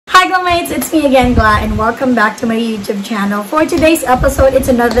Hi Glamates, it's me again, Gla, and welcome back to my YouTube channel. For today's episode, it's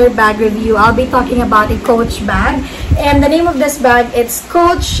another bag review. I'll be talking about a Coach bag, and the name of this bag, it's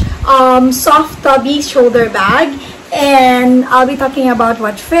Coach Soft Tabby Shoulder Bag. And I'll be talking about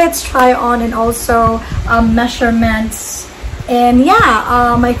what fits, try on, and also measurements. And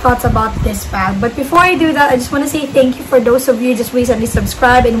yeah, my thoughts about this bag. But before I do that, I just want to say thank you for those of you who just recently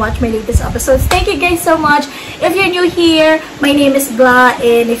subscribed and watched my latest episodes. Thank you guys so much. If you're new here, my name is Gla,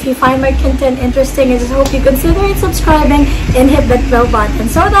 and if you find my content interesting, I just hope you consider subscribing and hit that bell button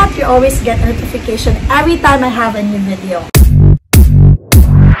so that you always get a notification every time I have a new video.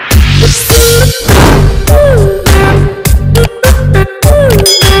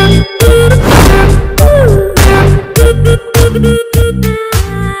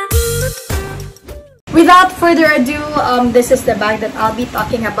 Without further ado, this is the bag that I'll be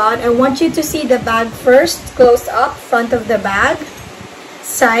talking about. I want you to see the bag first, close up, front of the bag,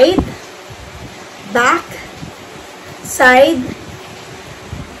 side, back, side,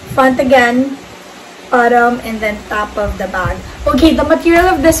 front again, bottom, and then top of the bag. Okay, the material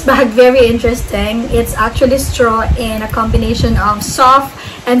of this bag, very interesting. It's actually straw in a combination of soft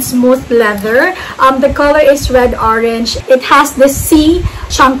and smooth leather. The color is red orange. It has this C,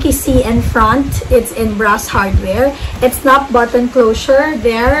 chunky C in front. It's in brass hardware. It's not button closure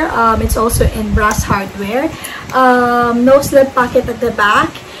there. It's also in brass hardware. No slip pocket at the back.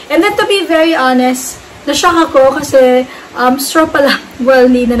 And then to be very honest, na-shock ako kasi straw pala. Well,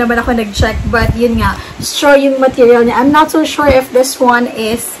 hindi na naman ako nag-check, but yun nga, straw yung material niya. I'm not so sure if this one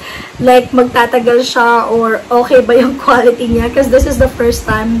is like magtatagal siya or okay ba yung quality niya, because this is the first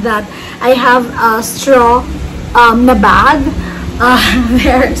time that I have a straw na bag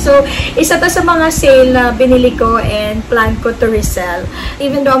there. So, isa to sa mga sale na binili ko and plan ko to resell.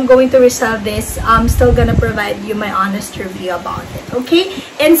 Even though I'm going to resell this, I'm still gonna provide you my honest review about it. Okay?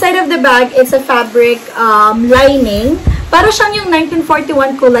 Inside of the bag, it's a fabric lining. Para siyang yung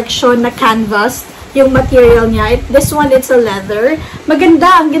 1941 collection na canvas, yung material niya. This one, it's a leather.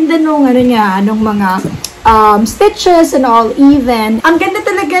 Maganda. Ang ganda nung, ano niya, nung mga stitches and all even. Ang ganda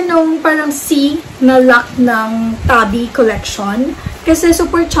talaga nung parang C na lock ng Tabby collection. Kasi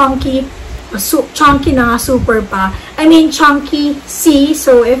super chunky. Chunky na nga, super pa. I mean, chunky C.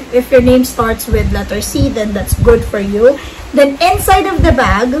 So, if your name starts with letter C, then that's good for you. Then, inside of the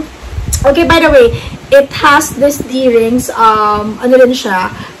bag, okay, by the way, it has this D-rings, ano rin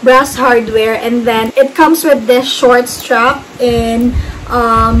siya, brass hardware, and then it comes with this short strap and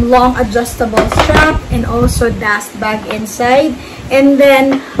long adjustable strap, and also dust bag inside. And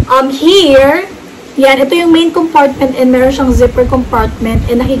then, here, yan, ito yung main compartment, and meron siyang zipper compartment,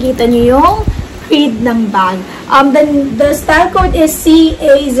 and nakikita niyo yung feed ng bag. Then the style code is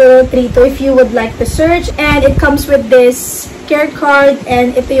CA032 if you would like to search, and it comes with this care card,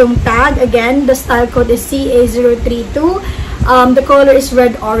 and ito yung tag. Again, the style code is CA032. The color is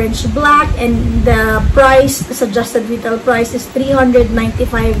red, orange, black, and the price, the suggested retail price is $395.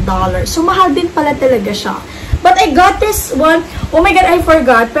 So mahal din pala talaga siya. But I got this one. Oh my god, I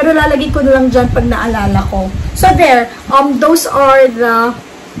forgot, pero lalagay ko na lang dyan pag naalala ko. So there, those are the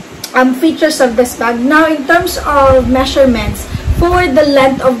features of this bag. Now, in terms of measurements, for the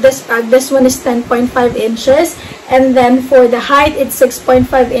length of this bag, this one is 10.5 inches. And then for the height, it's 6.5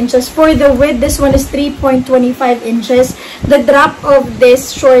 inches. For the width, this one is 3.25 inches. The drop of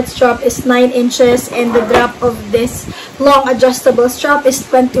this short strap is 9 inches. And the drop of this long adjustable strap is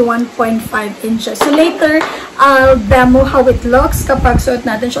 21.5 inches. So later, I'll demo how it looks kapag suot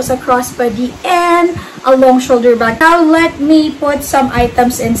natin siya sa crossbody and a long shoulder bag. Now, let me put some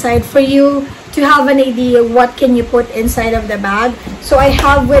items inside for you to have an idea what can you put inside of the bag. So I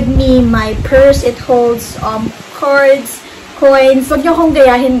have with me my purse. It holds cards, coins. Huwag niyo akong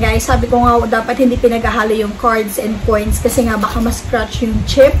gayahin, guys. Sabi ko nga, dapat hindi pinaghahalo yung cards and coins kasi nga baka ma-scratch yung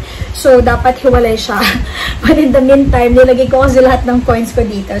chip. So, dapat hiwalay siya. But in the meantime, nilagay ko kasi lahat ng coins ko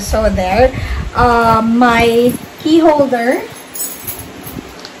dito. So, there. My key holder.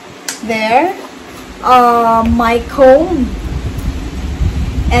 There. My comb.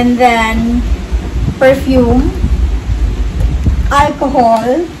 And then, perfume.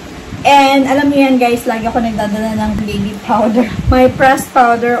 Alcohol. And alam niyo yan, guys, lagi ako nagdadala ng baby powder. My pressed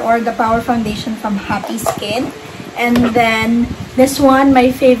powder or the Power Foundation from Happy Skin. And then, this one, my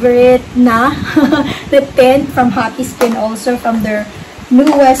favorite na lip tint from Happy Skin, also from their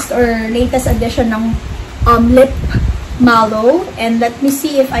newest or latest edition ng Lip Mallow. And let me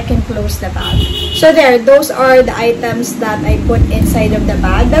see if I can close the bag. So there, those are the items that I put inside of the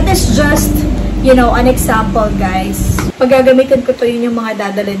bag. That is just you know, an example, guys. Pag gagamitin ko to, yun yung mga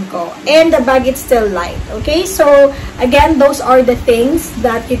dadalhin ko. And the bag, it's still light. Okay? So, again, those are the things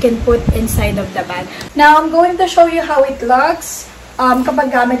that you can put inside of the bag. Now, I'm going to show you how it looks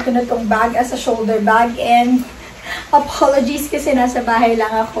kapag gamit ko na tong bag as a shoulder bag. And apologies kasi nasa bahay lang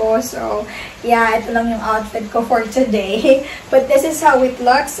ako. So, yeah, ito lang yung outfit ko for today. But this is how it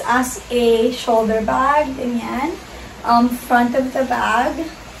looks as a shoulder bag. Ganyan. Front of the bag.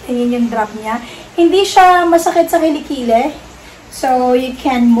 Ayan yung drop niya. Hindi siya masakit sa kilikili. So, you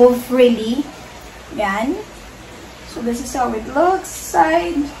can move freely. Yan. So, this is how it looks.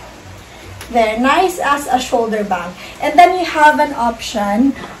 Side. There. Nice as a shoulder bag. And then, you have an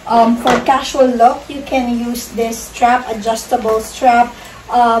option for casual look. You can use this strap, adjustable strap.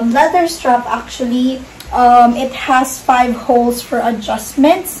 Leather strap, actually. It has 5 holes for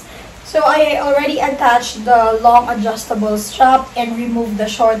adjustments. So, I already attached the long adjustable strap and removed the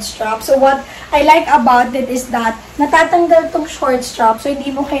short strap. So, what I like about it is that natatanggal tong short strap. So,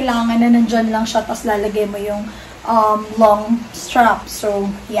 hindi mo kailangan na nandyan lang siya tapos lalagay mo yung long strap. So,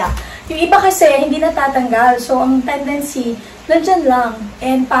 yeah. Yung iba kasi, hindi natatanggal. So, ang tendency, nandyan lang.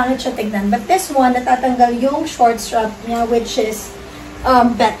 And pangit siya tignan. But this one, natatanggal yung short strap niya, which is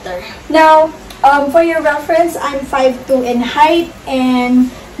better. Now, for your reference, I'm 5'2" in height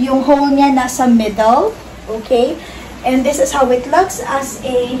and yung hole niya nasa middle, okay? And this is how it looks as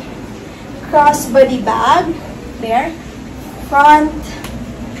a crossbody bag. There. Front,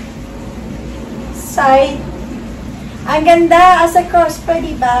 side. Ang ganda as a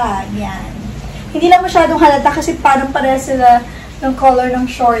crossbody bag. Yan. Hindi lang masyadong halata kasi parang pareha sila ng color ng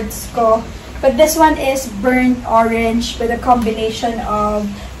shorts ko. But this one is burnt orange with a combination of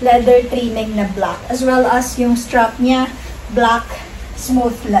leather trimming na black. As well as yung strap niya, black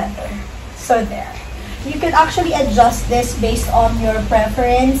smooth leather. So there. You can actually adjust this based on your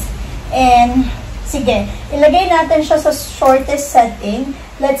preference. And sige, ilagay natin siya sa shortest setting.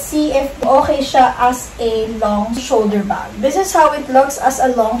 Let's see if okay siya as a long shoulder bag. This is how it looks as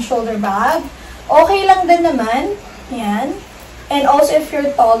a long shoulder bag. Okay lang din naman. Yan. And also if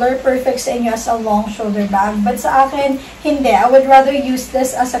you're taller, perfect sa inyo as a long shoulder bag. But sa akin, hindi. I would rather use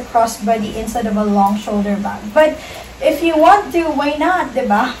this as a crossbody instead of a long shoulder bag. But if you want to, why not,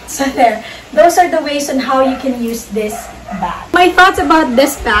 diba? So there. Those are the ways on how you can use this bag. My thoughts about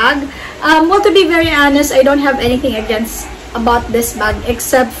this bag. Well, to be very honest, I don't have anything against about this bag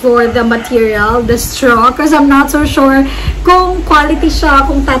except for the material, the straw, because I'm not so sure kung quality siya,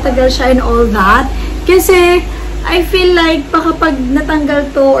 kung tatagal siya and all that. Kasi I feel like kapag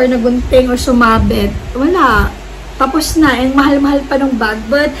natanggal to or nagunting or sumabit, wala. Tapos na, and mahal-mahal pa ng bag.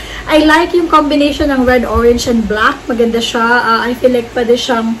 But, I like yung combination ng red, orange, and black. Maganda siya. I feel like pwede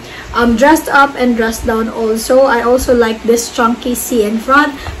siyang dressed up and dressed down also. I also like this chunky C in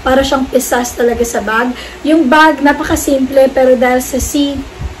front. Para siyang pisas talaga sa bag. Yung bag, napaka-simple, pero dahil sa C,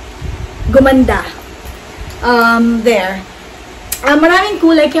 gumanda. There. Maraming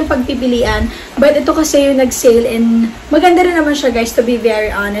kulay yung pagpipilian, but ito kasi yung nag-sale and maganda rin naman siya, guys, to be very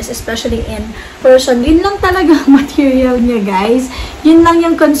honest, especially in person. Yun lang talaga material niya, guys. Yun lang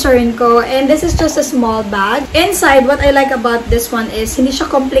yung concern ko, and this is just a small bag. Inside, what I like about this one is hindi siya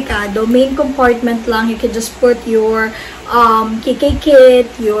komplikado. Main compartment lang. You can just put your KK kit,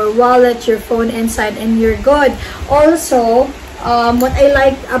 your wallet, your phone inside, and you're good. Also, what I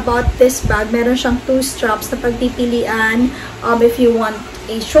like about this bag, meron siyang 2 straps na pagpipilian. If you want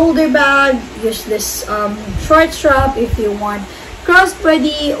a shoulder bag, use this short strap. If you want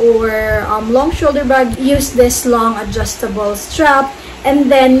crossbody or long shoulder bag, use this long adjustable strap. And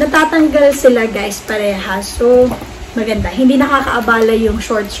then, natatanggal sila, guys, parehas. So, maganda. Hindi nakakaabala yung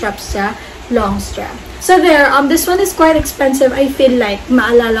short strap sa long strap. So, there. This one is quite expensive. I feel like,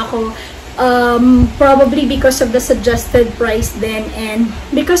 maalala ko, probably because of the suggested price then and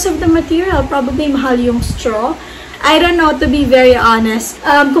because of the material, probably mahal yung straw. I don't know, to be very honest.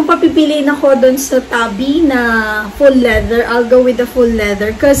 Kung papipiliin ako dun sa Tabby na full leather, I'll go with the full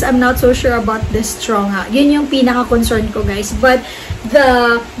leather because I'm not so sure about this straw nga. Yun yung pinaka-concern ko, guys. But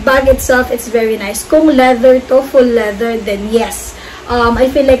the bag itself, it's very nice. Kung leather to, full leather, then yes. I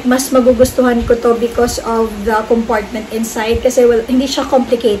feel like mas magugustuhan ko to because of the compartment inside. Kasi well, hindi siya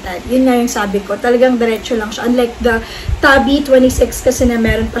complicated. Yun nga yung sabi ko. Talagang diretso lang siya. Unlike the Tabby 26 kasi na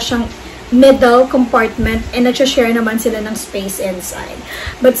meron pa siyang middle compartment and nagsha-share naman sila ng space inside.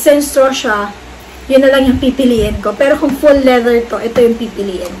 But since straw siya, yun na lang yung pipiliin ko. Pero kung full leather to, ito yung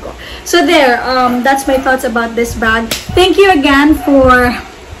pipiliin ko. So there, that's my thoughts about this bag. Thank you again for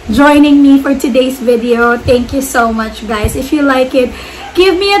joining me for today's video. Thank you so much, guys. If you like it,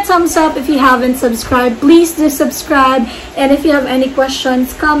 Give me a thumbs up if you haven't subscribed. Please do subscribe. And if you have any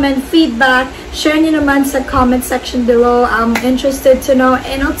questions, comment, feedback, share nyo naman sa comment section below. I'm interested to know.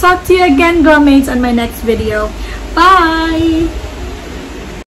 And I'll talk to you again, girlmates, on my next video. Bye!